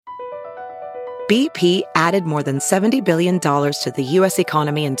BP added more than $70 billion to the U.S.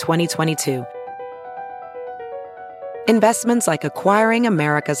 economy in 2022. Investments like acquiring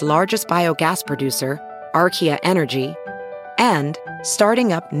America's largest biogas producer, Archaea Energy, and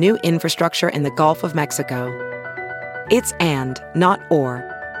starting up new infrastructure in the Gulf of Mexico. It's and, not or.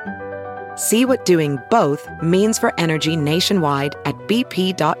 See what doing both means for energy nationwide at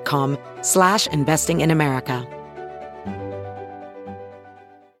bp.com/investing in America.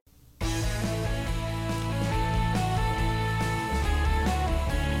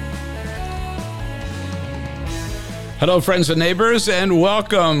 Hello, friends and neighbors, and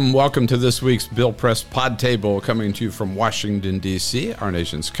welcome. Welcome to this week's Bill Press PodTable, coming to you from Washington, D.C., our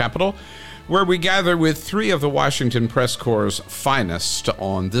nation's capital, where we gather with three of the Washington Press Corps' finest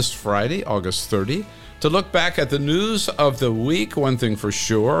on this Friday, August 30, to look back at the news of the week. One thing for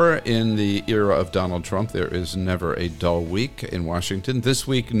sure, in the era of Donald Trump, there is never a dull week in Washington. This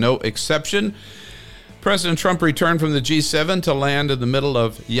week, no exception. President Trump returned from the G7 to land in the middle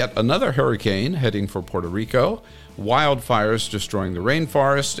of yet another hurricane heading for Puerto Rico, wildfires destroying the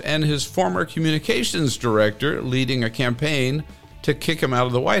rainforest, and his former communications director leading a campaign to kick him out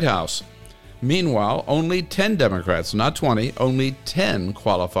of the White House. Meanwhile, only 10 Democrats, not 20, only 10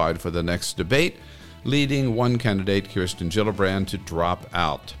 qualified for the next debate, leading one candidate, Kirsten Gillibrand, to drop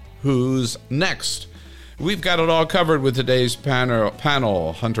out. Who's next? We've got it all covered with today's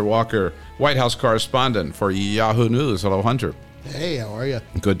panel. Hunter Walker, White House correspondent for Yahoo News. Hello, Hunter. Hey, how are you?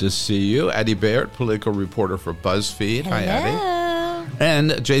 Good to see you. Addy Baird, political reporter for Buzzfeed. Hello. Hi, Addy.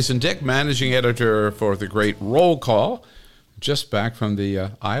 And Jason Dick, managing editor for The Great Roll Call, just back from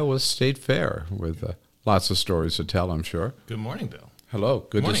the Iowa State Fair with lots of stories to tell, I'm sure. Good morning, Bill. Hello.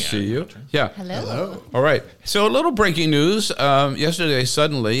 Good to see you. Yeah. Hello. All right. So a little breaking news. Yesterday,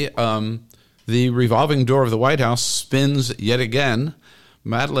 suddenly, the revolving door of the White House spins yet again.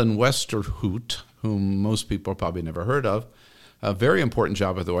 Madeleine Westerhout, whom most people probably never heard of, a very important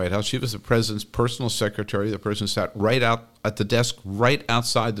job at the White House. She was the president's personal secretary. The person sat right out at the desk right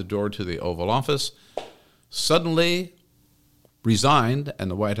outside the door to the Oval Office. Suddenly resigned, and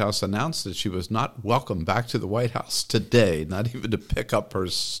the White House announced that she was not welcome back to the White House today, not even to pick up her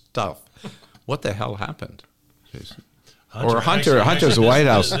stuff. What the hell happened, Jason? Hunter's a White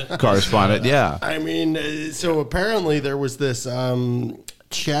House correspondent, yeah. I mean, so apparently there was this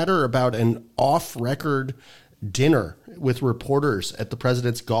chatter about an off-record dinner with reporters at the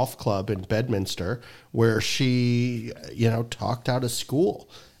president's golf club in Bedminster, where she, talked out of school.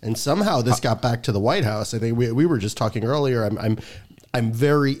 And somehow this got back to the White House. I think we were just talking earlier. I'm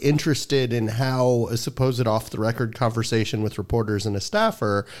very interested in how a supposed off-the-record conversation with reporters and a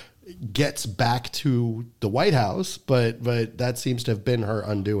staffer gets back to the White House, but that seems to have been her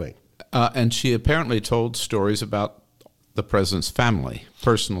undoing. And she apparently told stories about the president's family,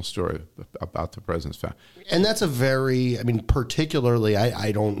 personal story about the president's family. And that's particularly,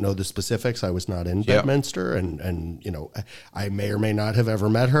 I don't know the specifics. I was not in Bedminster, and I may or may not have ever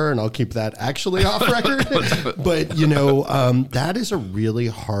met her, and I'll keep that actually off record. But, that is a really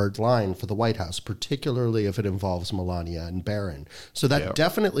hard line for the White House, particularly if it involves Melania and Barron. So that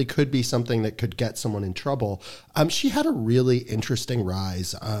definitely could be something that could get someone in trouble. She had a really interesting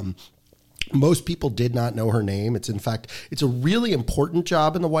rise. Most people did not know her name. It's a really important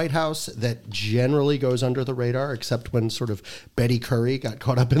job in the White House that generally goes under the radar, except when sort of Betty Curry got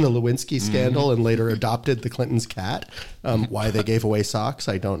caught up in the Lewinsky scandal and later adopted the Clintons' cat. Why they gave away socks,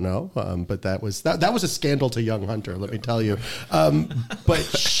 I don't know. But that was a scandal to young Hunter, let me tell you. But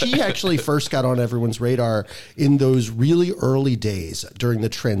she actually first got on everyone's radar in those really early days during the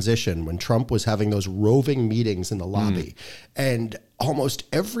transition when Trump was having those roving meetings in the lobby. And almost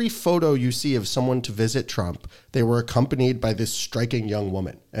every photo you see of someone to visit Trump, they were accompanied by this striking young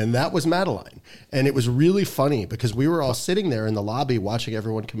woman. And that was Madeleine. And it was really funny because we were all sitting there in the lobby watching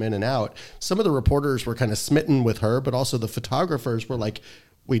everyone come in and out. Some of the reporters were kind of smitten with her, but also the photographers were like,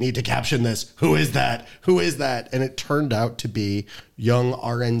 we need to caption this. Who is that? Who is that? And it turned out to be young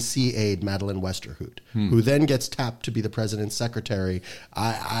RNC aide Madeleine Westerhout, who then gets tapped to be the president's secretary.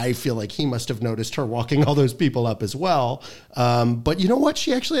 I feel like he must have noticed her walking all those people up as well. But you know what?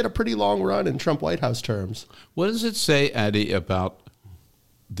 She actually had a pretty long run in Trump White House terms. What does it say, Addy, about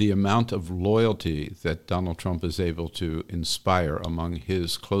the amount of loyalty that Donald Trump is able to inspire among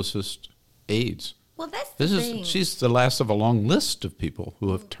his closest aides? Well, that's the thing. She's the last of a long list of people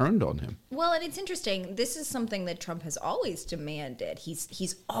who have turned on him. Well, and it's interesting. This is something that Trump has always demanded.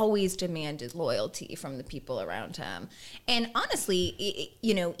 He's always demanded loyalty from the people around him. And honestly,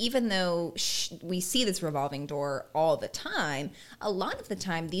 even though we see this revolving door all the time, a lot of the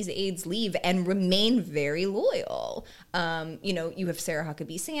time these aides leave and remain very loyal. You have Sarah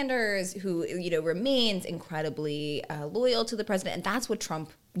Huckabee Sanders, who remains incredibly loyal to the president, and that's what Trump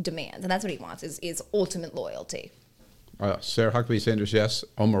demands, and that's what he wants is ultimate loyalty. Sarah Huckabee Sanders, yes.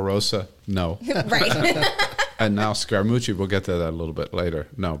 Omarosa, no. Right. And now Scaramucci, we'll get to that a little bit later.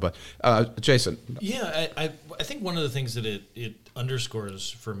 No, but Jason. Yeah, I think one of the things that it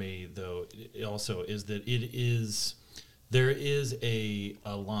underscores for me, though, also is that there is a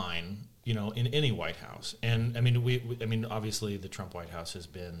line, in any White House, and I mean, obviously the Trump White House has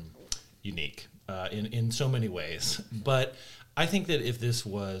been unique in so many ways, but I think that if this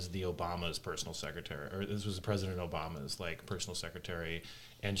was the Obama's personal secretary, or this was President Obama's personal secretary,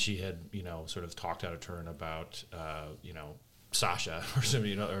 and she had sort of talked out of turn about Sasha or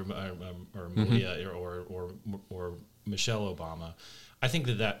somebody, or Malia or Michelle Obama, I think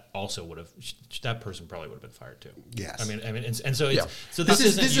that also would have, that person probably would have been fired too. Yes. I mean, and so it's, so this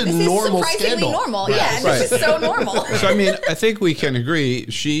is a normal surprisingly scandal. Normal. Right. Yeah, Right. this is so normal. So, I mean, I think we can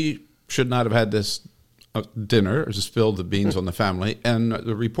agree she should not have had this dinner or spilled the beans on the family, and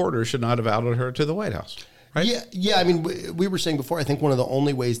the reporter should not have outed her to the White House. Right? Yeah. I mean, we were saying before, I think one of the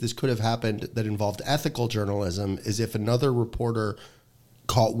only ways this could have happened that involved ethical journalism is if another reporter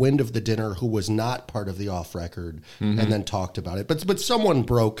caught wind of the dinner who was not part of the off record and then talked about it. But someone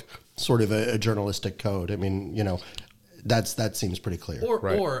broke sort of a journalistic code. I mean, that seems pretty clear.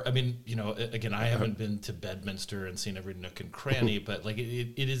 Or I mean, again, I haven't been to Bedminster and seen every nook and cranny, but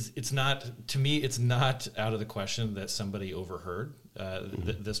it's not, to me, it's not out of the question that somebody overheard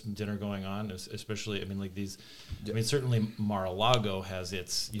this dinner going on, especially, certainly Mar-a-Lago has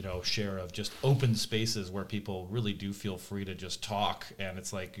its, share of just open spaces where people really do feel free to just talk, and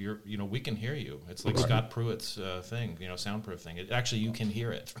it's like, we can hear you. It's like Scott Pruitt's thing, soundproof thing. Actually, you can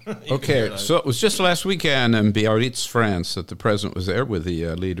hear it. Okay, so it was just last weekend in Biarritz, France, that the president was there with the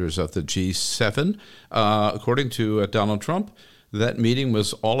leaders of the G7. According to Donald Trump, that meeting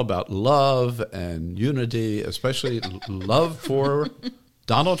was all about love and unity, especially love for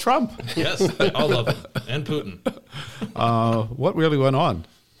Donald Trump. Yes, all of him, and Putin. What really went on,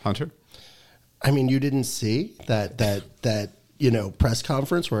 Hunter? I mean, you didn't see that press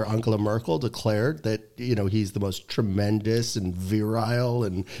conference where Angela Merkel declared that, he's the most tremendous and virile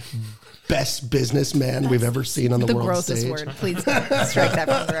and best businessman we've ever seen on the world stage. The grossest word. Please strike that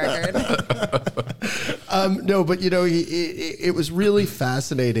from the record. No, but it was really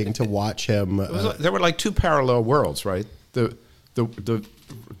fascinating to watch him. There were like two parallel worlds, right? The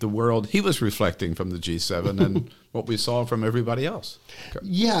world he was reflecting from the G7 and what we saw from everybody else.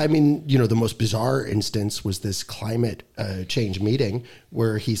 Yeah, I mean, the most bizarre instance was this climate change meeting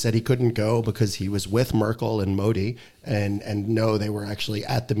where he said he couldn't go because he was with Merkel and Modi, and no, they were actually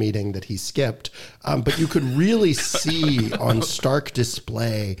at the meeting that he skipped. But you could really see on stark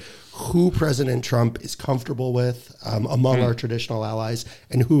display who President Trump is comfortable with among our traditional allies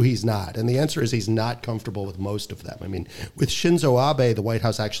and who he's not. And the answer is he's not comfortable with most of them. I mean, with Shinzo Abe, the White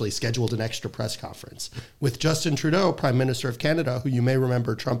House actually scheduled an extra press conference. With Justin Trudeau, Prime Minister of Canada, who you may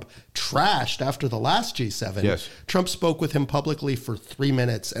remember Trump trashed after the last G7, yes. Trump spoke with him publicly for 3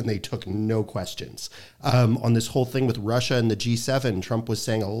 minutes and they took no questions. On this whole thing with Russia and the G7, Trump was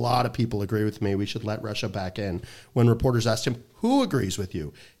saying a lot of people agree with me. We should let Russia back in. When reporters asked him, who agrees with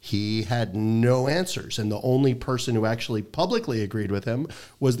you? He had no answers. And the only person who actually publicly agreed with him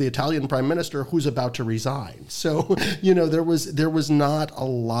was the Italian prime minister who's about to resign. So, there was not a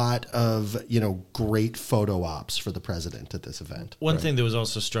lot of, great photo ops for the president at this event. One thing that was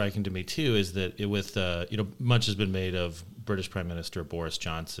also striking to me, too, is that much has been made of British Prime Minister Boris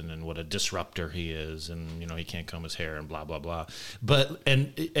Johnson and what a disruptor he is, and he can't comb his hair and blah blah blah. But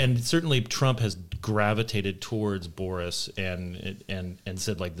and certainly Trump has gravitated towards Boris and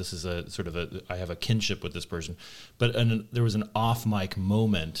said like this is a sort of I have a kinship with this person. But there was an off mic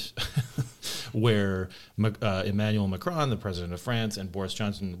moment where Emmanuel Macron, the president of France, and Boris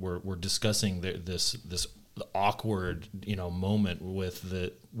Johnson were discussing this awkward moment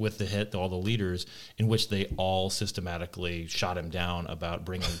with all the leaders, in which they all systematically shot him down about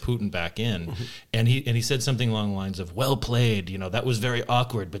bringing Putin back in, and he said something along the lines of "Well played, that was very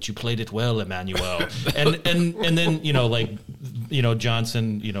awkward, but you played it well, Emmanuel." and then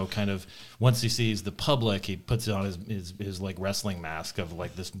Johnson, kind of once he sees the public, he puts on his like wrestling mask of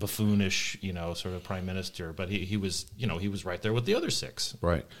like this buffoonish, sort of prime minister. But he was right there with the other six.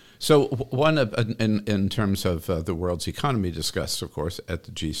 Right. So one in terms of the world's economy discussed, of course, at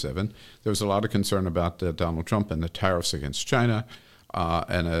the G7, there was a lot of concern about Donald Trump and the tariffs against China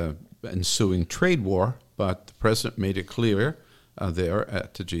and a ensuing trade war. But the president made it clear there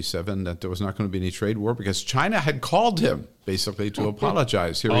at the G7 that there was not going to be any trade war because China had called him basically to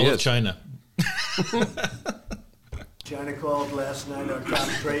apologize. Here All he of is. China. China called last night our top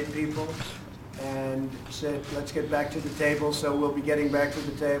trade people and said, let's get back to the table. So we'll be getting back to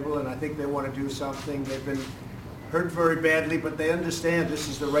the table, and I think they want to do something. They've been hurt very badly, but they understand this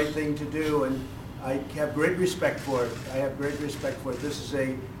is the right thing to do, and I have great respect for it. This is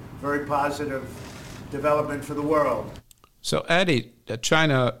a very positive development for the world. So, Addy,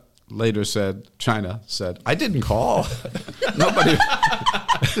 China said, I didn't call. Nobody.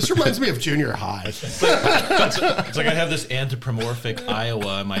 This reminds me of junior high. It's like I have this anthropomorphic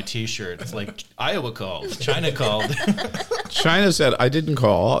Iowa on my T-shirt. It's like Iowa called, China called. China said, I didn't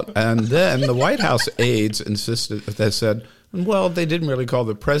call. And then the White House aides insisted, they said, well, they didn't really call.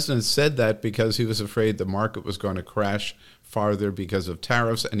 The president said that because he was afraid the market was going to crash farther because of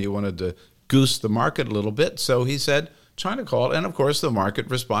tariffs, and he wanted to goose the market a little bit. So he said, China called, and of course the market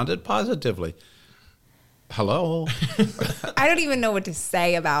responded positively. Hello. I don't even know what to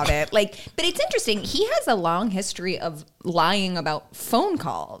say about it. But it's interesting. He has a long history of lying about phone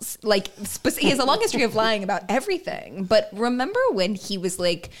calls. He has a long history of lying about everything. But remember when he was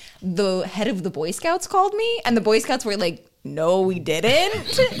like, the head of the Boy Scouts called me, and the Boy Scouts were like, no, we didn't.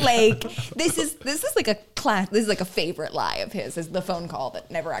 This is like a class. This is like a favorite lie of his, is the phone call that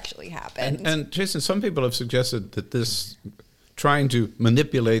never actually happened. And Jason, some people have suggested that this trying to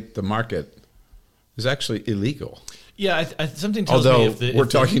manipulate the market is actually illegal. Yeah, something tells me if we're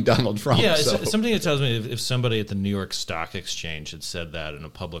talking Donald Trump. Yeah, so. Something that tells me if somebody at the New York Stock Exchange had said that in a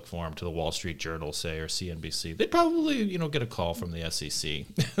public forum to the Wall Street Journal, say, or CNBC, they'd probably get a call from the SEC.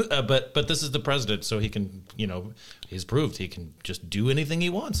 But this is the president, so he can he's proved he can just do anything he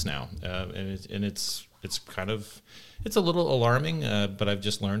wants now, and it's a little alarming. But I've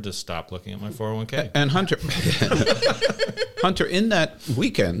just learned to stop looking at my 401k. And Hunter, in that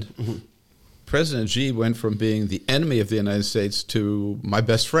weekend. President Xi went from being the enemy of the United States to my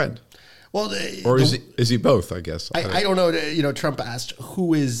best friend. Well, is he both? I guess I don't know. Trump asked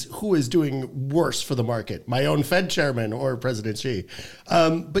who is doing worse for the market, my own Fed chairman or President Xi.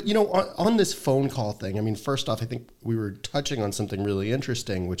 But on this phone call thing, I mean, first off, I think we were touching on something really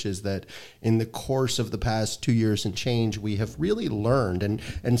interesting, which is that in the course of the past 2 years and change, we have really learned, and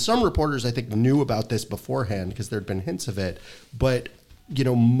some reporters I think knew about this beforehand because there'd been hints of it, but.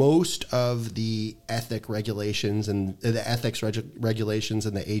 Most of the ethics regulations and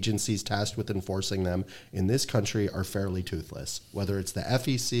the agencies tasked with enforcing them in this country are fairly toothless. Whether it's the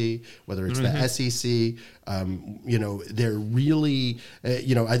FEC, whether it's the SEC, they're really,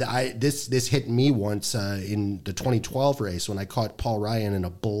 this hit me once in the 2012 race when I caught Paul Ryan in a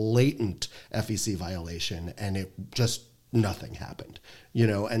blatant FEC violation, and it just nothing happened.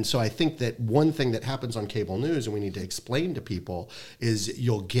 And so I think that one thing that happens on cable news, and we need to explain to people, is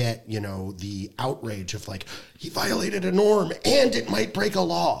you'll get, the outrage of like, he violated a norm and it might break a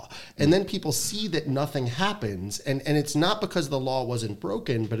law. And then people see that nothing happens. And it's not because the law wasn't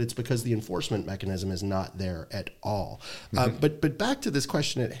broken, but it's because the enforcement mechanism is not there at all. Mm-hmm. But back to this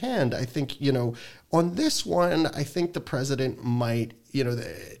question at hand, I think, on this one, I think the president might,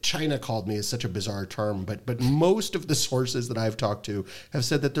 China called me is such a bizarre term, but most of the sources that I've talked to have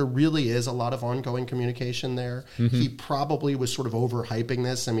said that there really is a lot of ongoing communication there. Mm-hmm. He probably was sort of overhyping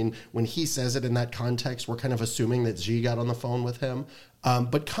this. I mean, when he says it in that context, we're kind of assuming that Xi got on the phone with him.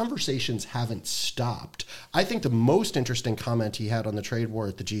 But conversations haven't stopped. I think the most interesting comment he had on the trade war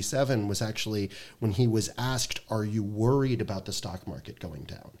at the G7 was actually when he was asked, are you worried about the stock market going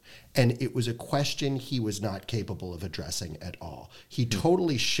down? And it was a question he was not capable of addressing at all. He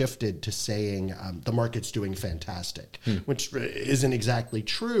totally shifted to saying the market's doing fantastic, which isn't exactly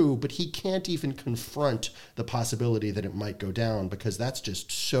true, but he can't even confront the possibility that it might go down because that's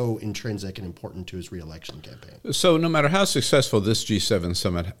just so intrinsic and important to his reelection campaign. So no matter how successful this G7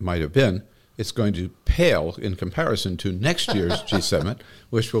 summit might have been, it's going to pale in comparison to next year's G7,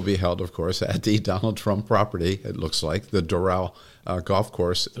 which will be held, of course, at the Donald Trump property, it looks like, the Doral golf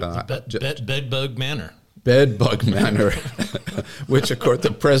course. Bedbug Manor. Bedbug Manor, which, of course,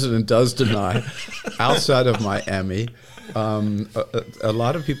 the president does deny, outside of Miami. A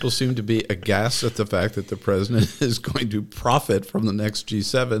lot of people seem to be aghast at the fact that the president is going to profit from the next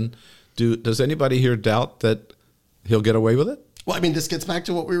G7. Does anybody here doubt that he'll get away with it? Well, I mean, this gets back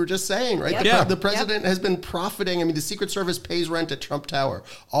to what we were just saying, right? Yep. The president has been profiting. I mean, the Secret Service pays rent at Trump Tower.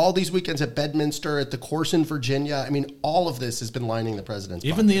 All these weekends at Bedminster, at the course in Virginia. I mean, all of this has been lining the president's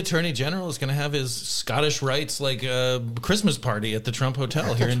Even pocket. the Attorney General is going to have his Scottish rights Christmas party at the Trump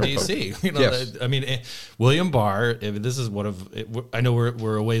Hotel here in D.C. Yes. I mean, William Barr. This is one of. I know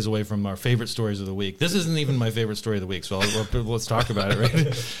we're a ways away from our favorite stories of the week. This isn't even my favorite story of the week. So let's talk about it.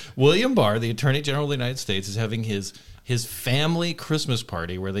 Right? William Barr, the Attorney General of the United States, is having his family Christmas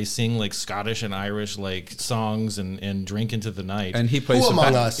party where they sing like Scottish and Irish like songs and drink into the night. And he plays Who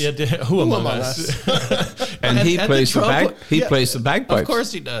among us? Yeah, who among us? And he plays the Trump- he plays the bagpipes. Of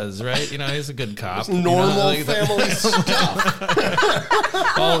course he does, right? He's a good cop. Normal family stuff.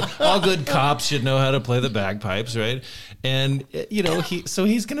 all good cops should know how to play the bagpipes, right? And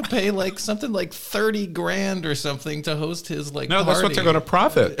he's going to pay like something like $30,000 or something to host his like. No, that's what party. they're going to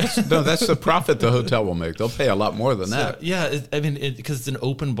profit. No, that's the profit the hotel will make. They'll pay a lot more than that. Because it's an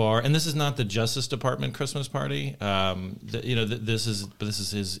open bar, and this is not the Justice Department Christmas party. This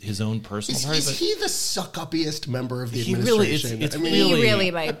is his own personal party. Is he the suck-uppiest member of the He really is. administration? He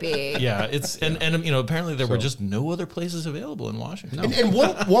really might be. Yeah, it's and apparently there were just no other places available in Washington. And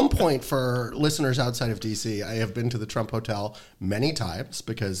one point for listeners outside of D.C., I have been to the Trump Hotel many times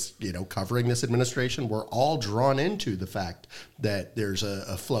because, covering this administration, we're all drawn into the fact that there's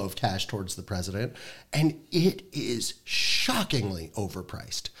a flow of cash towards the president, and it is shockingly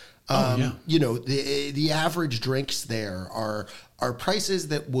overpriced. The average drinks there are prices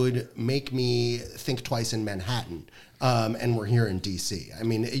that would make me think twice in Manhattan. And we're here in D.C. I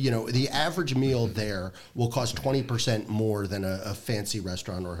mean, the average meal there will cost 20% more than a fancy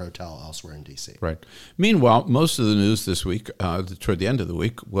restaurant or hotel elsewhere in D.C. Right. Meanwhile, most of the news this week, toward the end of the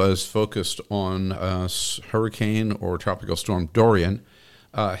week, was focused on hurricane or tropical storm Dorian,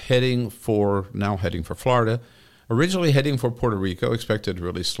 heading for Florida. Originally heading for Puerto Rico, expected to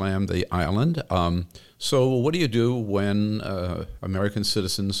really slam the island. So what do you do when American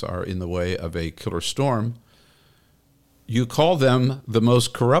citizens are in the way of a killer storm? You call them the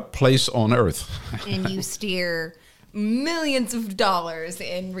most corrupt place on earth. And you steer millions of dollars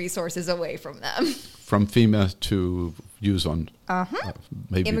in resources away from them. From FEMA to use on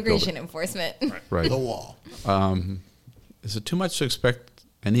maybe immigration enforcement. Right. The wall. Is it too much to expect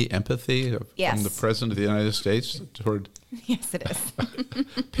any empathy Yes. from the President of the United States toward Yes, it is.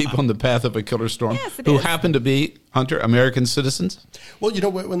 people in the path of a killer storm Yes, it who is. happen to be, Hunter, American citizens? Well,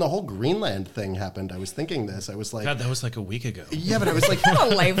 when the whole Greenland thing happened, I was thinking this. I was like, God, that was like a week ago. yeah, but I was like, A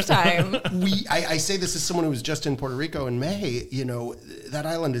lifetime. I say this as someone who was just in Puerto Rico in May. That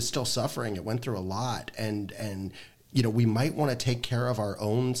island is still suffering. It went through a lot, and we might want to take care of our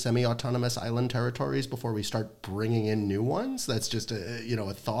own semi-autonomous island territories before we start bringing in new ones. That's just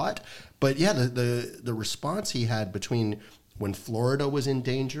a thought. But yeah, the response he had between when Florida was in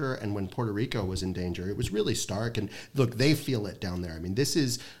danger and when Puerto Rico was in danger, it was really stark. And look, they feel it down there. I mean, this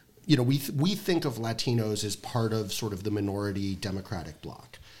is, we think of Latinos as part of sort of the minority Democratic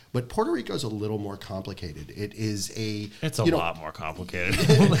bloc. But Puerto Rico is a little more complicated. It's a lot more complicated.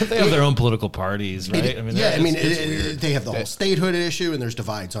 They have their own political parties, right? They have the whole statehood issue, and there's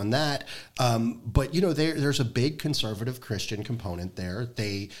divides on that. But there's a big conservative Christian component there.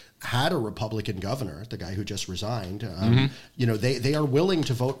 They had a Republican governor, the guy who just resigned. They are willing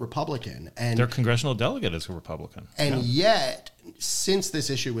to vote Republican, and their congressional delegate is a Republican. And yet, since this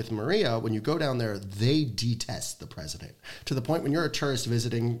issue with Maria, when you go down there, they detest the president to the point when you're a tourist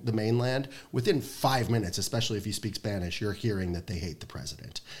visiting the mainland, within 5 minutes, especially if you speak Spanish, you're hearing that they hate the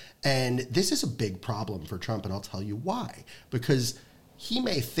president. And this is a big problem for Trump, and I'll tell you why. Because he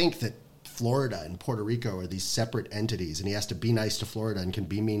may think that Florida and Puerto Rico are these separate entities, and he has to be nice to Florida and can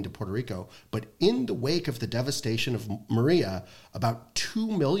be mean to Puerto Rico. But in the wake of the devastation of Maria, about 2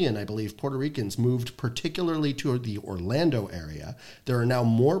 million, I believe, Puerto Ricans moved particularly to the Orlando area. There are now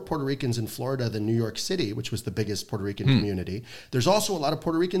more Puerto Ricans in Florida than New York City, which was the biggest Puerto Rican community. There's also a lot of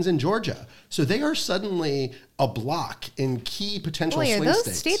Puerto Ricans in Georgia. So they are suddenly a block in key potential Boy, are swing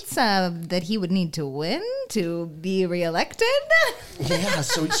those states that he would need to win to be reelected? Yeah,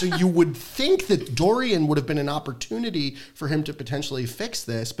 so you would think that Dorian would have been an opportunity for him to potentially fix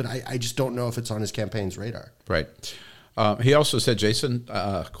this, but I just don't know if it's on his campaign's radar. Right. He also said, Jason,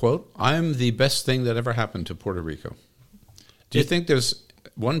 quote, "I'm the best thing that ever happened to Puerto Rico." Do you think there's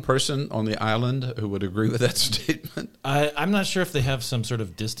one person on the island who would agree with that statement? I'm not sure if they have some sort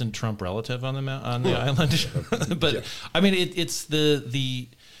of distant Trump relative on the island, but yeah. I mean, it's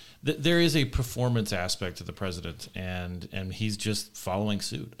there is a performance aspect to the president, and he's just following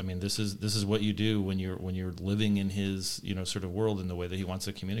suit. I mean, this is what you do when you're living in his sort of world in the way that he wants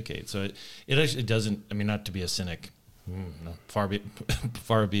to communicate. So it actually doesn't. I mean, not to be a cynic, No, far be it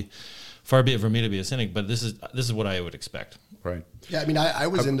for me to be a cynic, but this is what I would expect. Right. Yeah, I mean, I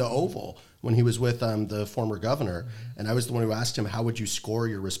was in the Oval when he was with the former governor, and I was the one who asked him, how would you score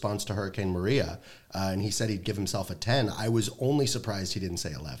your response to Hurricane Maria? And he said he'd give himself a 10. I was only surprised he didn't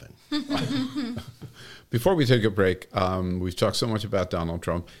say 11. Before we take a break, we've talked so much about Donald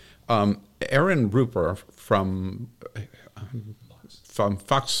Trump. Aaron Rupert from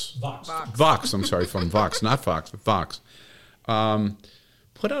Vox, not Fox, but Vox,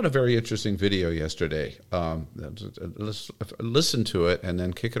 put out a very interesting video yesterday. Listen to it and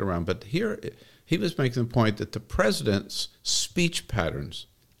then kick it around. But here he was making the point that the president's speech patterns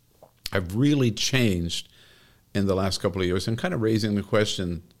have really changed in the last couple of years, and kind of raising the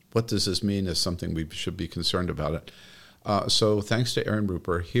question, what does this mean, is something we should be concerned about it. So thanks to Aaron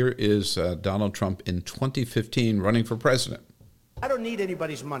Rupert, here is Donald Trump in 2015 running for president. I don't need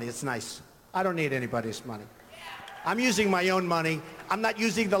anybody's money. It's nice. I don't need anybody's money. I'm using my own money. I'm not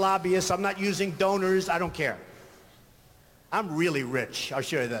using the lobbyists. I'm not using donors. I don't care. I'm really rich. I'll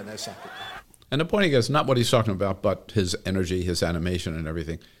show you that in a second. And the point is not what he's talking about, but his energy, his animation, and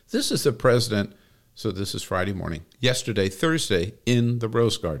everything. This is the president. So this is Friday morning. Yesterday, Thursday, in the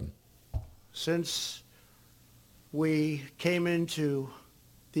Rose Garden. Since we came into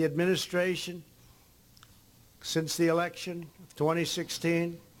the administration, since the election of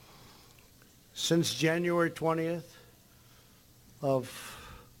 2016, since January 20th of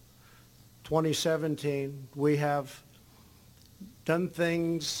 2017, we have done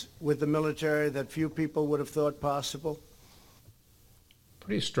things with the military that few people would have thought possible.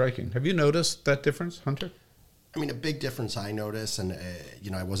 Pretty striking. Have you noticed that difference, Hunter? I mean, a big difference I notice, and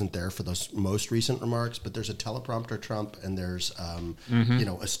I wasn't there for those most recent remarks, but there's a teleprompter Trump and there's,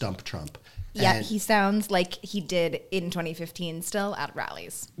 a stump Trump. Yeah, And he sounds like he did in 2015 still at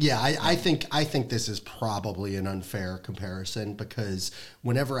rallies. Yeah, I think this is probably an unfair comparison, because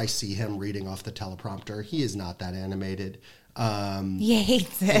whenever I see him reading off the teleprompter, he is not that animated. He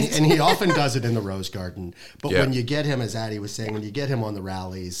hates it. And he often does it in the Rose Garden. But Yeah. when you get him, as Addy was saying, when you get him on the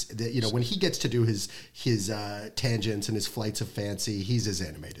rallies, when he gets to do his tangents and his flights of fancy, he's as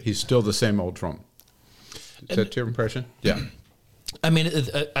animated. He's still the same old Trump. Is that your impression? Yeah. I mean,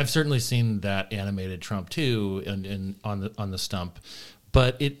 I've certainly seen that animated Trump too, and on the stump.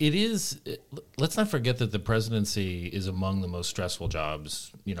 But it is. Let's not forget that the presidency is among the most stressful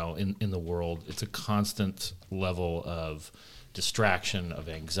jobs, in the world. It's a constant level of distraction, of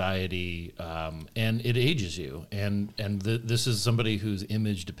anxiety, and it ages you. And this is somebody whose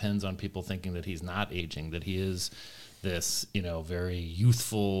image depends on people thinking that he's not aging, that he is this, very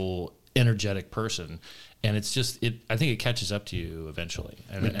youthful, energetic person. And it's just, I think it catches up to you eventually.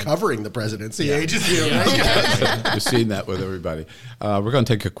 And covering the presidency ages you. Yeah, Right? exactly. You're seeing that with everybody. We're going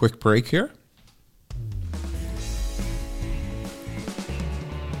to take a quick break here.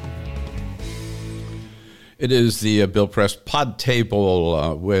 It is the Bill Press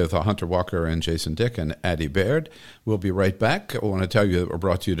PodTable with Hunter Walker and Jason Dick and Addy Baird. We'll be right back. I want to tell you that we're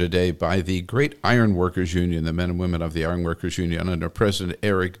brought to you today by the Great Iron Workers Union, the men and women of the Iron Workers Union under President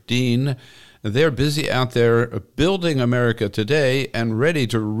Eric Dean. They're busy out there building America today and ready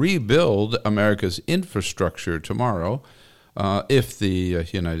to rebuild America's infrastructure tomorrow if the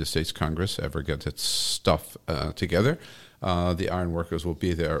United States Congress ever gets its stuff together. The iron workers will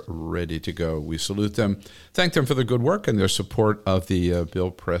be there ready to go. We salute them, thank them for the good work and their support of the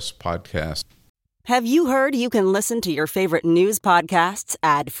Bill Press podcast. Have you heard you can listen to your favorite news podcasts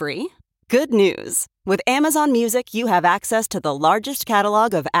ad-free? Good news. With Amazon Music, you have access to the largest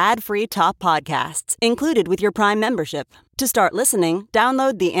catalog of ad-free top podcasts included with your Prime membership. To start listening,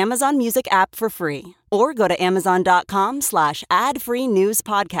 download the Amazon Music app for free or go to amazon.com/ad-free news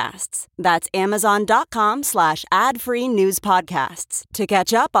podcasts. That's amazon.com/ad-free news podcasts to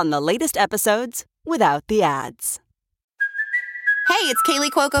catch up on the latest episodes without the ads. Hey, it's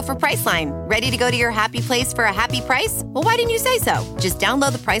Kaylee Cuoco for Priceline. Ready to go to your happy place for a happy price? Well, why didn't you say so? Just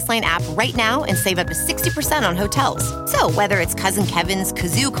download the Priceline app right now and save up to 60% on hotels. So whether it's Cousin Kevin's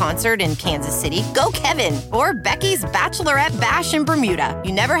Kazoo Concert in Kansas City, go Kevin, or Becky's Bachelorette Bash in Bermuda,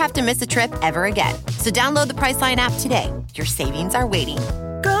 you never have to miss a trip ever again. So download the Priceline app today. Your savings are waiting.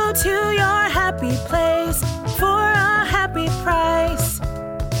 Go to your happy place for a happy price.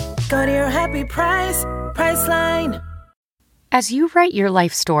 Go to your happy price, Priceline. As you write your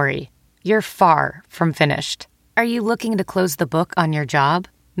life story, you're far from finished. Are you looking to close the book on your job?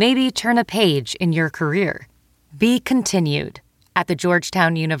 Maybe turn a page in your career? Be continued at the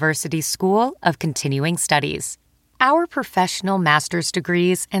Georgetown University School of Continuing Studies. Our professional master's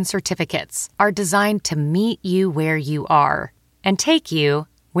degrees and certificates are designed to meet you where you are and take you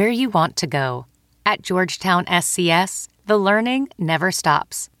where you want to go. At Georgetown SCS, the learning never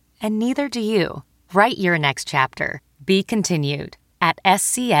stops. And neither do you. Write your next chapter. Be continued at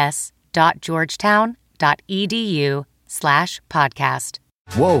scs.georgetown.edu/podcast.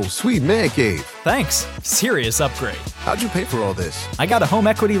 Whoa, sweet man cave. Thanks. Serious upgrade. How'd you pay for all this? I got a home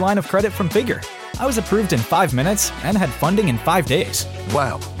equity line of credit from Figure. I was approved in 5 minutes and had funding in 5 days.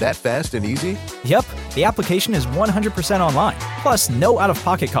 Wow, that fast and easy? Yep, the application is 100% online, plus no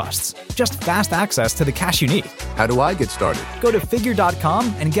out-of-pocket costs. Just fast access to the cash you need. How do I get started? Go to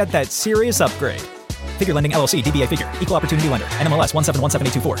figure.com and get that serious upgrade. Figure Lending LLC, DBA Figure, Equal Opportunity Lender, NMLS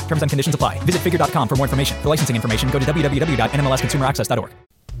 1717824. Terms and conditions apply. Visit figure.com for more information. For licensing information, go to www.nmlsconsumeraccess.org.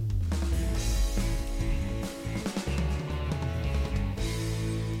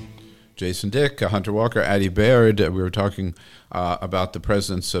 Jason Dick, Hunter Walker, Addy Baird. We were talking about the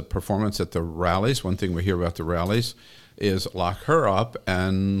president's performance at the rallies. One thing we hear about the rallies is lock her up.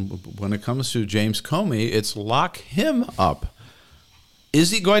 And when it comes to James Comey, it's lock him up.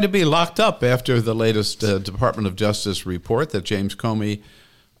 Is he going to be locked up after the latest Department of Justice report that James Comey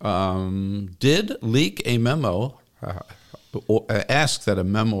did leak a memo, asked that a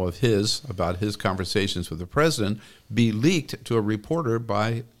memo of his about his conversations with the president be leaked to a reporter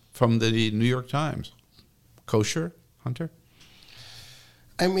from the New York Times? Kosher, Hunter?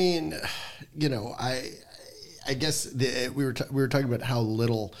 I mean, I guess we were talking about how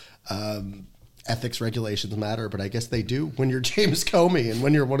little ethics regulations matter, but I guess they do when you're James Comey and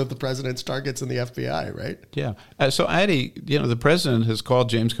when you're one of the president's targets in the FBI, right? Yeah. So, Addy, the president has called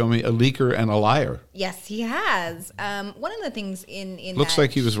James Comey a leaker and a liar. Yes, he has. One of the things in looks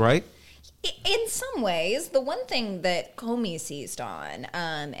like he was right. In some ways, the one thing that Comey seized on,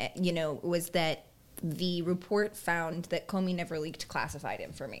 was that the report found that Comey never leaked classified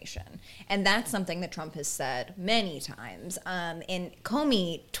information. And that's something that Trump has said many times. And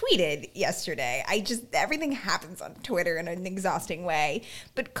Comey tweeted yesterday, everything happens on Twitter in an exhausting way.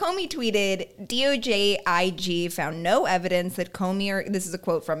 But Comey tweeted, DOJ IG found no evidence that this is a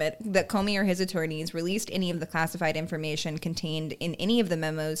quote from it, that Comey or his attorneys released any of the classified information contained in any of the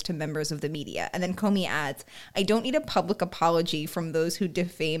memos to members of the media. And then Comey adds, I don't need a public apology from those who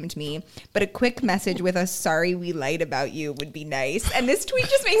defamed me, but a quick message with a sorry we lied about you would be nice. And this tweet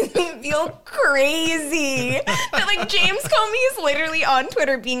just makes me feel crazy. That James Comey is literally on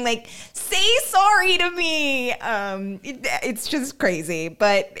Twitter being like, say sorry to me. It's just crazy.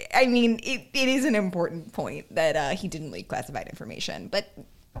 But I mean, it is an important point that he didn't leak classified information, but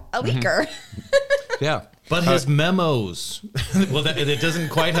a leaker. Yeah. But his memos, well, it doesn't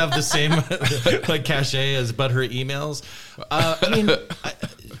quite have the same cachet as but her emails.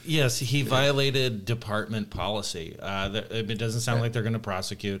 Yes, he violated department policy. It doesn't sound like they're going to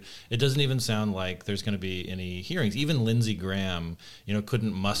prosecute. It doesn't even sound like there's going to be any hearings. Even Lindsey Graham,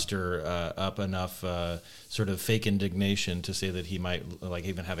 couldn't muster up enough sort of fake indignation to say that he might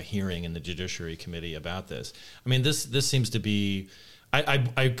even have a hearing in the Judiciary Committee about this. I mean, this seems to be.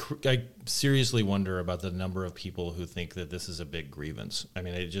 I seriously wonder about the number of people who think that this is a big grievance. I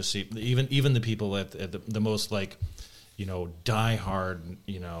mean, it just seems, even the people at the most die hard,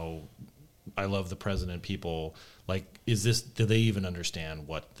 I love the president people, do they even understand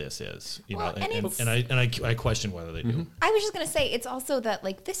what this is? I question whether they do. I was just going to say, it's also that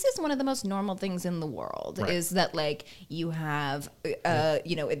this is one of the most normal things in the world, right? Is that you have,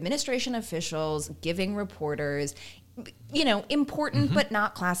 administration officials giving reporters important but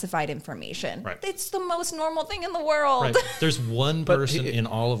not classified information. Right. It's the most normal thing in the world. Right. There's one person in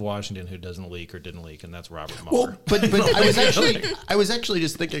all of Washington who doesn't leak or didn't leak, and that's Robert Mueller. Well, but I was actually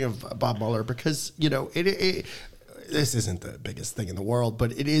just thinking of Bob Mueller because this isn't the biggest thing in the world,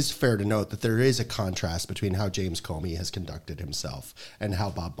 but it is fair to note that there is a contrast between how James Comey has conducted himself and how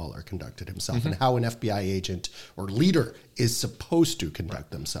Bob Mueller conducted himself, and how an FBI agent or leader is supposed to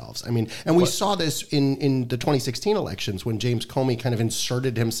conduct themselves. I mean, and we saw this in the 2016 elections when James Comey kind of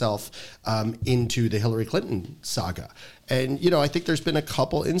inserted himself into the Hillary Clinton saga. And, I think there's been a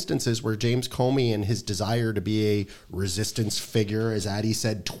couple instances where James Comey and his desire to be a resistance figure, as Addy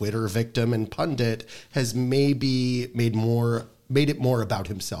said, Twitter victim and pundit, has maybe made it more about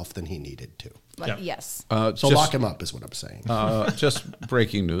himself than he needed to. Yes. So lock him up is what I'm saying. Just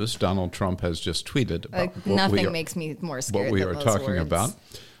breaking news. Donald Trump has just tweeted about nothing makes me more scared what we than are those talking words.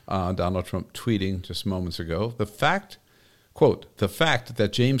 about. Donald Trump tweeting just moments ago, the fact that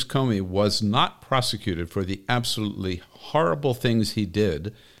James Comey was not prosecuted for the absolutely horrible things he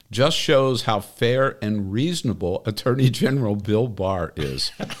did just shows how fair and reasonable Attorney General Bill Barr is.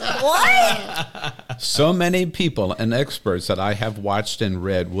 What? So many people and experts that I have watched and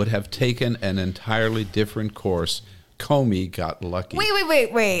read would have taken an entirely different course. Comey got lucky.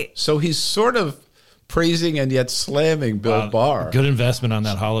 Wait. So he's sort of praising and yet slamming Bill Barr. Good investment on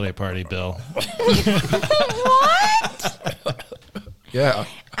that holiday party, Bill. What? Yeah.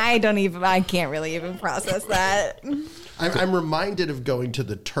 I can't really even process that. I'm reminded of going to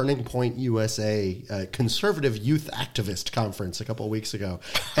the Turning Point USA conservative youth activist conference a couple of weeks ago,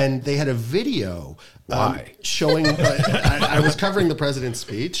 and they had a video showing. I was covering the president's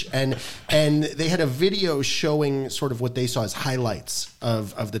speech, and they had a video showing sort of what they saw as highlights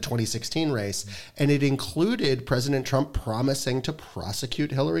of the 2016 race, and it included President Trump promising to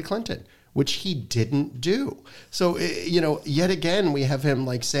prosecute Hillary Clinton, which he didn't do. So, yet again, we have him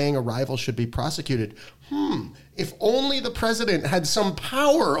like saying a rival should be prosecuted. If only the president had some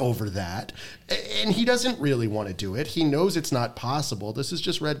power over that, and he doesn't really want to do it. He knows it's not possible. This is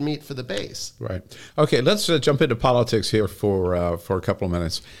just red meat for the base. Right. Okay, let's jump into politics here for a couple of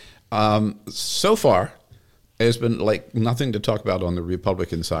minutes. So far, there's been like nothing to talk about on the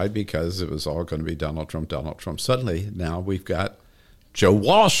Republican side because it was all going to be Donald Trump, Donald Trump. Suddenly, now we've got Joe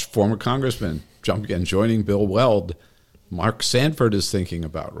Walsh, former congressman, joining Bill Weld. Mark Sanford is thinking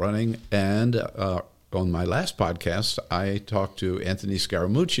about running. And on my last podcast, I talked to Anthony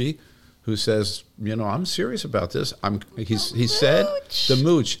Scaramucci, who says, I'm serious about this. He said the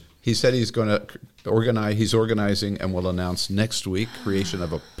mooch. He said he's going to organize. He's organizing and will announce next week creation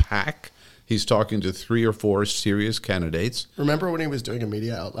of a PAC. He's talking to 3 or 4 serious candidates. Remember when he was doing a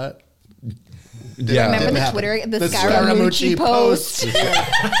media outlet? Yeah. Remember the Scaramucci post? Remember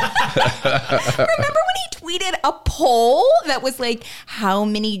when he tweeted a poll that was like, how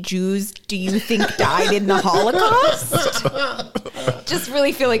many Jews do you think died in the Holocaust? Just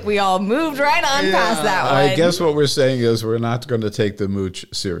really feel like we all moved right on past that one. I guess what we're saying is we're not going to take the mooch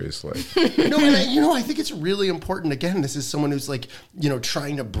seriously. No, and I think it's really important. Again, this is someone who's like,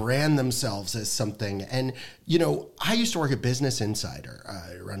 trying to brand themselves as something. And, I used to work at Business Insider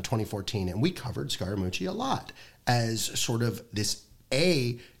around 2014, and we covered Scaramucci a lot as sort of this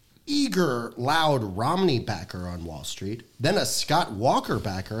eager, loud Romney backer on Wall Street, then a Scott Walker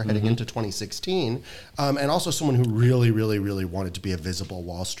backer heading into 2016, and also someone who really, really, really wanted to be a visible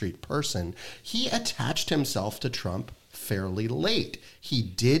Wall Street person. He attached himself to Trump fairly late. He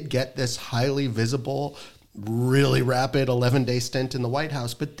did get this highly visible, really rapid 11-day stint in the White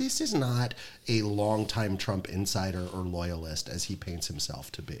House, but this is not a longtime Trump insider or loyalist as he paints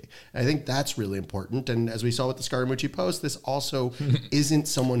himself to be. And I think that's really important. And as we saw with the Scaramucci post, this also isn't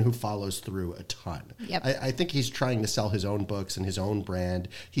someone who follows through a ton. Yep. I think he's trying to sell his own books and his own brand.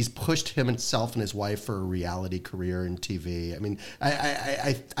 He's pushed himself and his wife for a reality career in TV. I mean,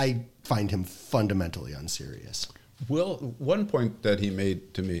 I find him fundamentally unserious. Well, one point that he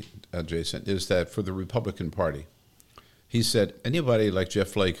made to me, Jason, is that for the Republican Party, he said anybody like Jeff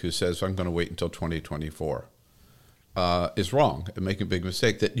Flake who says, I'm going to wait until 2024, is wrong and making a big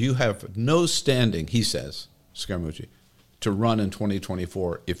mistake. That you have no standing, he says, Scaramucci, to run in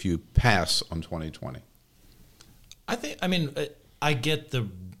 2024 if you pass on 2020. I get the...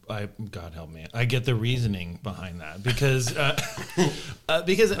 God help me. I get the reasoning behind that because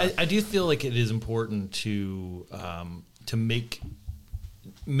I do feel like it is important to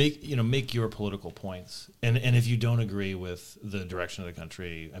make your political points, and if you don't agree with the direction of the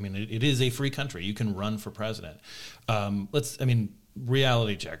country, it is a free country. You can run for president.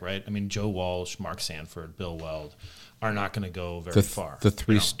 Reality check, right? Joe Walsh, Mark Sanford, Bill Weld are not going to go very far. The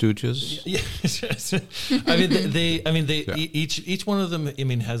Three Stooges. Each one of them,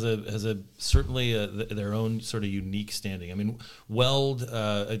 has a certainly their own sort of unique standing. Weld,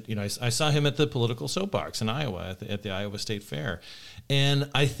 I saw him at the political soapbox in Iowa at the Iowa State Fair, and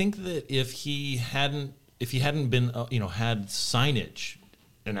I think that if he hadn't been, had signage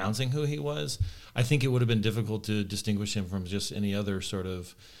announcing who he was, I think it would have been difficult to distinguish him from just any other sort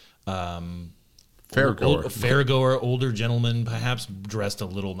of fairgoer, older gentleman, perhaps dressed a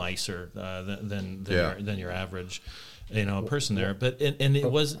little nicer than your average, person there. But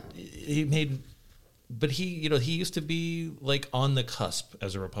he used to be like on the cusp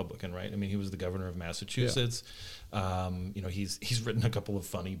as a Republican, right? He was the governor of Massachusetts. He's written a couple of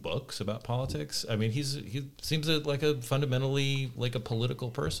funny books about politics. He seems like a fundamentally like a political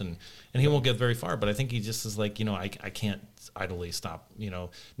person, and he won't get very far. But I think he just is like, I can't idly stop.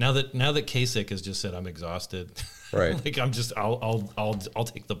 Now that Kasich has just said I'm exhausted, right? I'll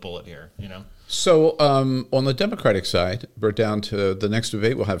take the bullet here. So on the Democratic side, we're down to the next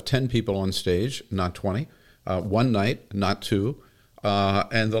debate. We'll have 10 people on stage, not 20. One night, not 2.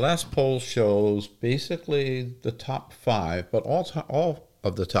 And the last poll shows basically the top 5, but all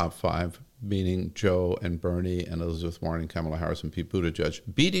of the top 5, meaning Joe and Bernie and Elizabeth Warren and Kamala Harris and Pete Buttigieg,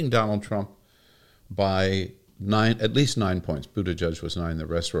 beating Donald Trump by at least 9 points. Buttigieg was 9, the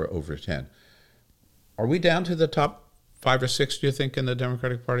rest were over 10. Are we down to the top 5 or 6, do you think, in the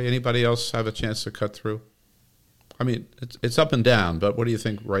Democratic Party? Anybody else have a chance to cut through? I mean, it's up and down, but what do you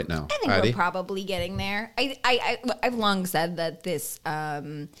think right now? I think Addy? we're probably getting there. I've long said that this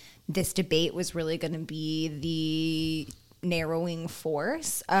debate was really going to be the narrowing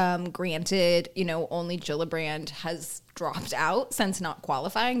force. Granted, only Gillibrand has dropped out since not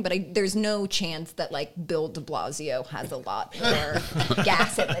qualifying, but there's no chance that Bill de Blasio has a lot more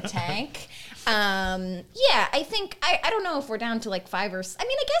gas in the tank. I think I don't know if we're down to 5 or. I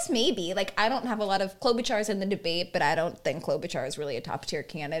mean, I guess maybe. I don't have a lot of Klobuchar's in the debate, but I don't think Klobuchar is really a top tier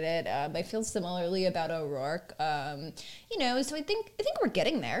candidate. I feel similarly about O'Rourke. So I think we're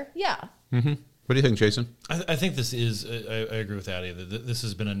getting there. Yeah. Mm-hmm. What do you think, Jason? I think this is. I agree with Addy that this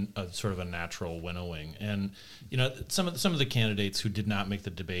has been a sort of a natural winnowing, and some of the candidates who did not make the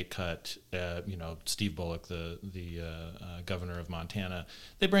debate cut, Steve Bullock, the governor of Montana,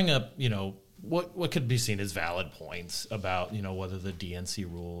 they bring up what could be seen as valid points about whether the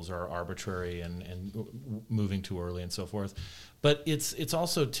DNC rules are arbitrary and moving too early and so forth. But it's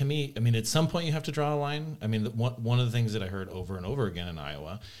also, to me, I mean, at some point you have to draw a line. I mean, one of the things that I heard over and over again in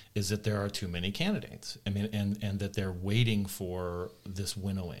Iowa is that there are too many candidates. I mean, and that they're waiting for this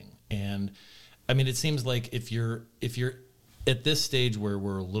winnowing. And I mean, it seems like if you're at this stage where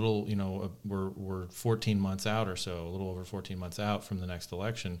we're a little, we're 14 months out or so, a little over 14 months out from the next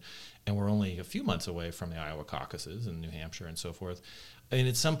election, and we're only a few months away from the Iowa caucuses in New Hampshire and so forth. I mean,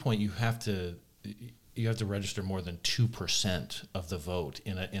 at some point you have to register more than 2% of the vote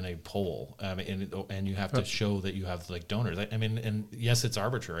in a poll, and you have to show that you have donors. I mean, and yes, it's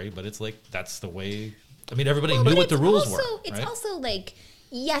arbitrary, but it's that's the way. I mean, everybody knew what the rules were. It's also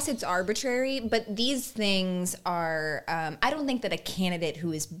yes, it's arbitrary, but these things are. I don't think that a candidate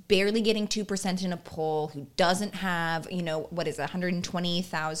who is barely getting 2% in a poll, who doesn't have, what is it,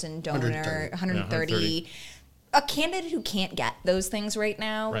 120,000 donor, 130. A candidate who can't get those things right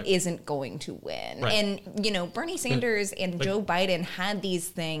now isn't going to win. Right. And, Bernie Sanders and Joe Biden had these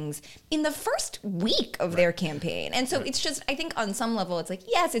things in the first week of their campaign. And so it's just, I think on some level, it's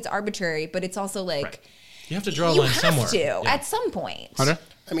yes, it's arbitrary, but it's also you have to draw a line somewhere. You have to at some point. Hunter?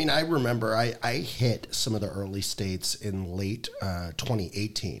 I mean, I remember I hit some of the early states in late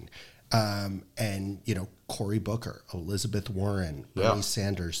 2018. And, Cory Booker, Elizabeth Warren, Bernie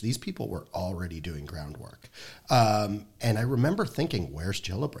Sanders, these people were already doing groundwork. And I remember thinking, where's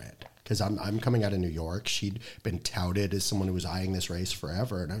Gillibrand? Because I'm coming out of New York. She'd been touted as someone who was eyeing this race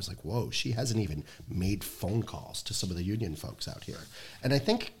forever. And I was like, whoa, she hasn't even made phone calls to some of the union folks out here. And I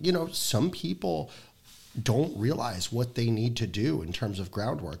think, some people don't realize what they need to do in terms of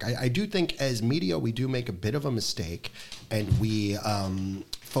groundwork. I do think as media, we do make a bit of a mistake, and we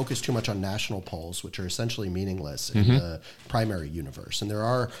focus too much on national polls, which are essentially meaningless in the primary universe. And there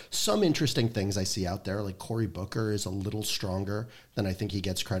are some interesting things I see out there, like Cory Booker is a little stronger than I think he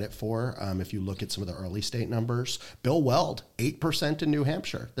gets credit for. If you look at some of the early state numbers, Bill Weld, 8% in New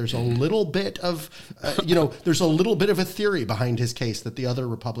Hampshire. There's a little bit of, there's a little bit of a theory behind his case that the other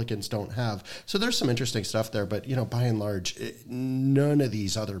Republicans don't have. So there's some interesting stuff there, but by and large, none of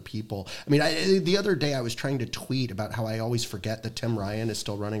these other people. I mean, the other day I was trying to tweet about how I always forget that Tim Ryan is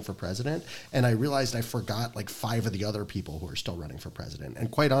still running for president, and I realized I forgot 5 of the other people who are still running for president. And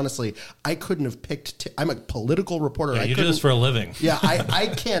quite honestly, I couldn't have picked. I'm a political reporter. Yeah, you do this for a living. Yeah,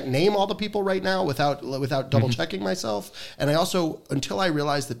 I can't name all the people right now without double checking myself. And I also, until I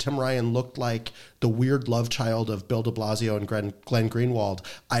realized that Tim Ryan looked like the weird love child of Bill de Blasio and Glenn Greenwald,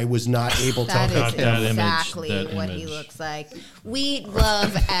 I was not able to. That is exactly what he looks like. We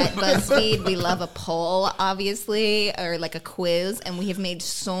love at BuzzFeed, we love a poll, obviously, or a quiz, and we have made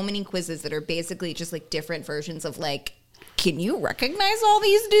so many quizzes that are basically just different versions of can you recognize all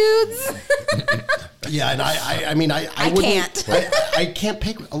these dudes? Yeah, and I can't. I can't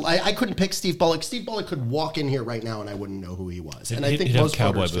pick. I couldn't pick Steve Bullock. Steve Bullock could walk in here right now, and I wouldn't know who he was. And I think most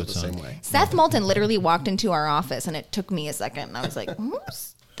voters feel the same way. Seth Moulton literally walked into our office, and it took me a second. And I was like,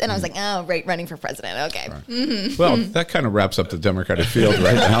 "Oops." And I was like, oh, right, running for president. Okay. Right. Mm-hmm. Well, that kind of wraps up the Democratic field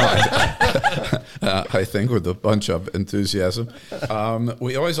right now, I think, with a bunch of enthusiasm.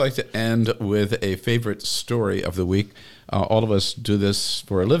 We always like to end with a favorite story of the week. All of us do this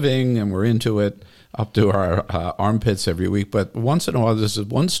for a living, and we're into it up to our armpits every week. But once in a while, there's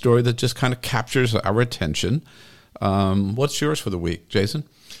one story that just kind of captures our attention. What's yours for the week, Jason?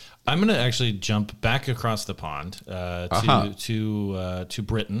 I'm going to actually jump back across the pond to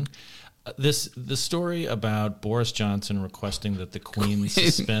Britain. The story about Boris Johnson requesting that the Queen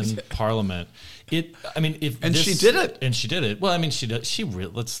suspend Parliament. She did it. And she did it. Well, I mean, she does.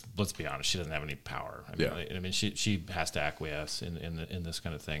 Let's be honest. She doesn't have any power. I mean, she has to acquiesce in this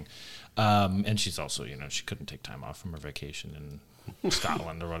kind of thing. And she's also, she couldn't take time off from her vacation in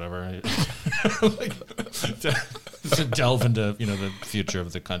Scotland or whatever, to delve into the future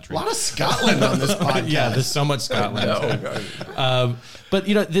of the country. A lot of Scotland on this podcast. Yeah, there's so much Scotland. But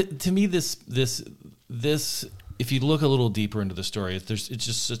to me, this. If you look a little deeper into the story, it's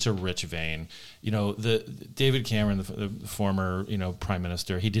just such a rich vein. The David Cameron, the former prime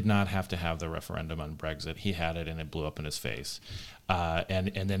minister, he did not have to have the referendum on Brexit. He had it, and it blew up in his face.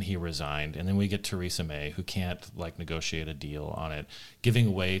 And then he resigned. And then we get Theresa May, who can't negotiate a deal on it,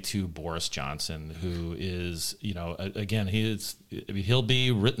 giving way to Boris Johnson, who is again he'll be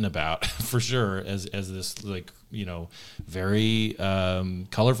written about for sure as this very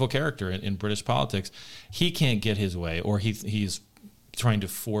colorful character in British politics. He can't get his way, or he's trying to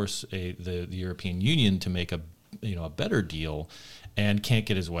force the European Union to make a better deal, and can't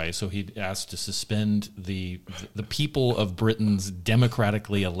get his way. So he asked to suspend the people of Britain's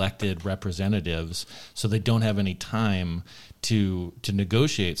democratically elected representatives, so they don't have any time to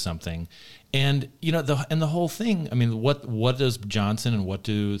negotiate something. And the whole thing. I mean, what does Johnson and what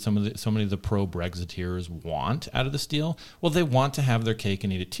do so many of the pro-Brexiteers want out of this deal? Well, they want to have their cake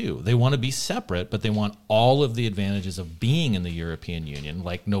and eat it too. They want to be separate, but they want all of the advantages of being in the European Union,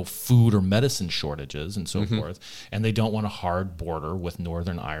 like no food or medicine shortages and so forth. And they don't want a hard border with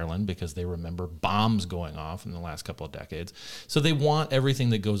Northern Ireland because they remember bombs going off in the last couple of decades. So they want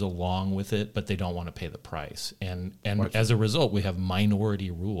everything that goes along with it, but they don't want to pay the price. And as a result, we have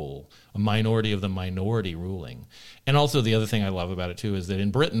minority rule. A minority of the minority ruling. And also the other thing I love about it too is that in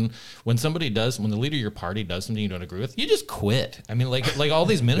Britain, when the leader of your party does something you don't agree with, you just quit. I mean, like all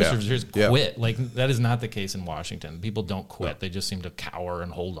these ministers just quit. Like that is not the case in Washington. People don't quit. They just seem to cower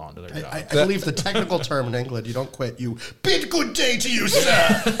and hold on to their job. I believe the technical term in England, you don't quit, you bid good day to you,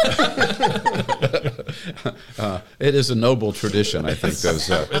 sir. It is a noble tradition, I think,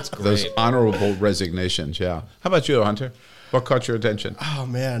 those honorable resignations. Yeah. How about you, Hunter? What caught your attention? Oh,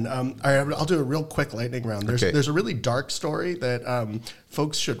 man. All right, I'll do a real quick lightning round. There's a really dark story that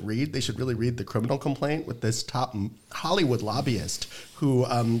folks should read. They should really read the criminal complaint with this top Hollywood lobbyist who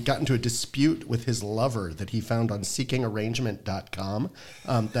got into a dispute with his lover that he found on seekingarrangement.com.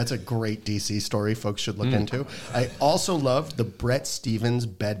 That's a great DC story folks should look into. I also love the Bret Stephens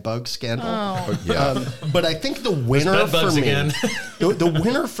bedbug scandal. But I think the winner for me, the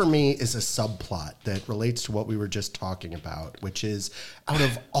winner for me is a subplot that relates to what we were just talking about, which is out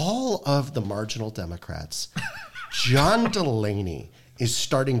of all of the marginal Democrats, John Delaney is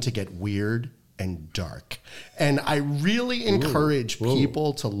starting to get weird and dark. And I really encourage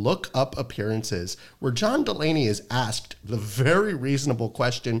people to look up appearances where John Delaney is asked the very reasonable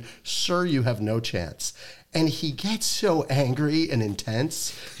question, "Sir, you have no chance." And he gets so angry and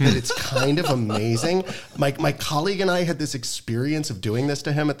intense that it's kind of amazing. My colleague and I had this experience of doing this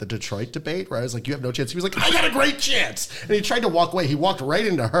to him at the Detroit debate where I was like, "You have no chance." He was like, "I got a great chance." And he tried to walk away. He walked right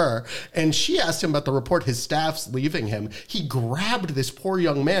into her. And she asked him about the report his staff's leaving him. He grabbed this poor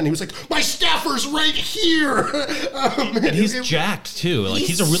young man. He was like, "My staffer's right here." And he's jacked too. Like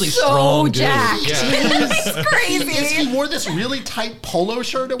he's a really strong jacked. dude. Yeah. He's crazy. He wore this really tight polo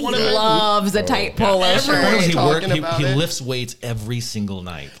shirt at one event. He loves a tight polo shirt. He lifts weights every single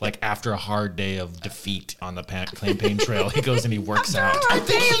night. Like after a hard day of defeat on the campaign trail, he goes and he works out. I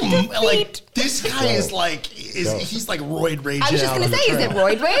think this guy is like he's like roid rage. I was just going to say, is it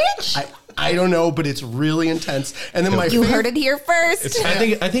roid rage? I don't know, but it's really intense. And then you heard it here first.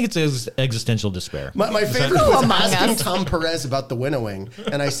 I think it's existential despair. My favorite was asking Tom Perez about the winnowing,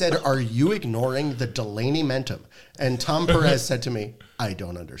 and I said, "Are you ignoring the Delaney Mentum?" And Tom Perez said to me, "I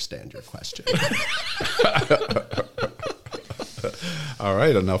don't understand your question." All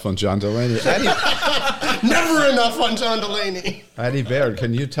right, enough on John Delaney. Never enough on John Delaney. Addy Baird,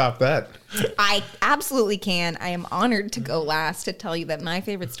 can you top that? I absolutely can. I am honored to go last to tell you that my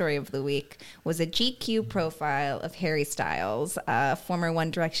favorite story of the week was a GQ profile of Harry Styles, former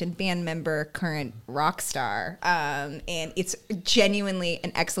One Direction band member, current rock star. And it's genuinely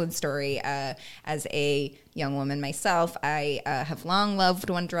an excellent story. As a young woman myself, I have long loved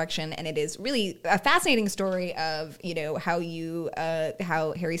One Direction, and it is really a fascinating story of,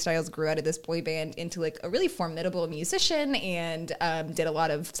 how Harry Styles grew out of this boy band into like a really formidable musician and did a lot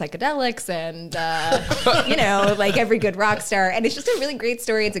of psychedelics chicks and, like every good rock star. And it's just a really great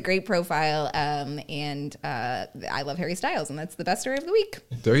story. It's a great profile. And I love Harry Styles, and that's the best story of the week.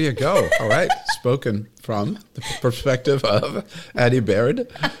 There you go. All right. Spoken from the perspective of Addy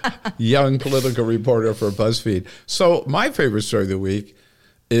Baird, young political reporter for Buzzfeed. So my favorite story of the week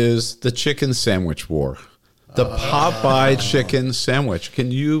is the chicken sandwich war. The Popeye chicken sandwich.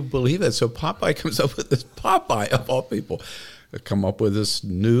 Can you believe it? So Popeye comes up with this, Popeye of all people, come up with this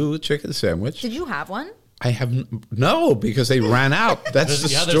new chicken sandwich. Did you have one? I have no, because they ran out. That's the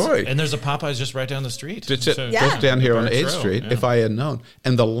story. And there's a Popeyes just right down the street. Just down here on 8th Street, if I had known.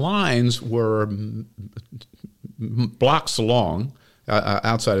 And the lines were blocks long.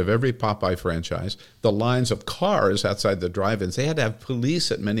 Outside of every Popeye franchise, the lines of cars outside the drive-ins, they had to have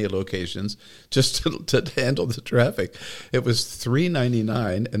police at many locations just to handle the traffic. It was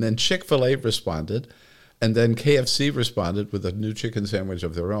 $3.99, and then Chick-fil-A responded, and then KFC responded with a new chicken sandwich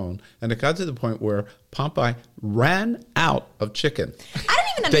of their own. And it got to the point where Popeye ran out of chicken. I don't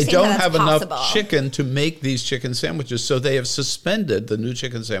even understand They don't how that's have possible. enough chicken to make these chicken sandwiches, so they have suspended the new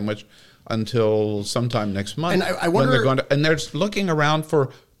chicken sandwich until sometime next month. And I wonder, when they're going to, and they're looking around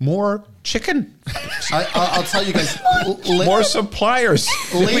for more chicken. I'll tell you guys, more suppliers.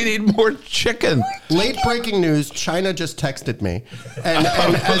 We need more chicken. Late breaking news: China just texted me, and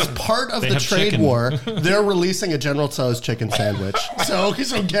as part of the trade war, they're releasing a General Tso's chicken sandwich. So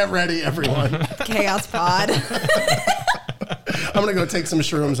get ready, everyone. Chaos Pod. I'm gonna go take some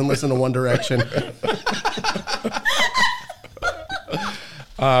shrooms and listen to One Direction.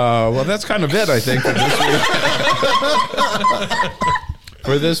 Well, that's kind of it, I think, for this week.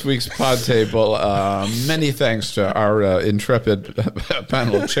 For this week's PodTable, many thanks to our intrepid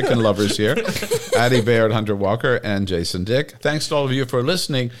panel of chicken lovers here, Addy Baird, Hunter Walker, and Jason Dick. Thanks to all of you for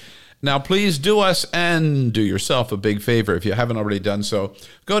listening. Now, please do us and do yourself a big favor if you haven't already done so.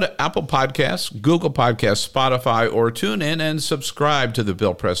 Go to Apple Podcasts, Google Podcasts, Spotify, or tune in and subscribe to the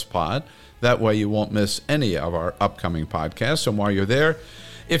Bill Press Pod. That way you won't miss any of our upcoming podcasts. And while you're there,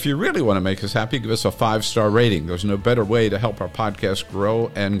 if you really want to make us happy, give us a 5-star rating. There's no better way to help our podcast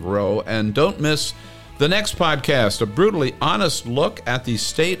grow and grow. And don't miss the next podcast, a brutally honest look at the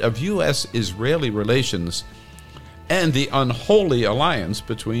state of U.S.-Israeli relations and the unholy alliance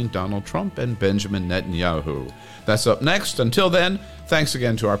between Donald Trump and Benjamin Netanyahu. That's up next. Until then, thanks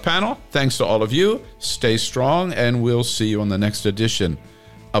again to our panel. Thanks to all of you. Stay strong, and we'll see you on the next edition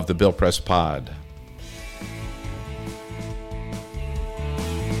of the Bill Press Pod.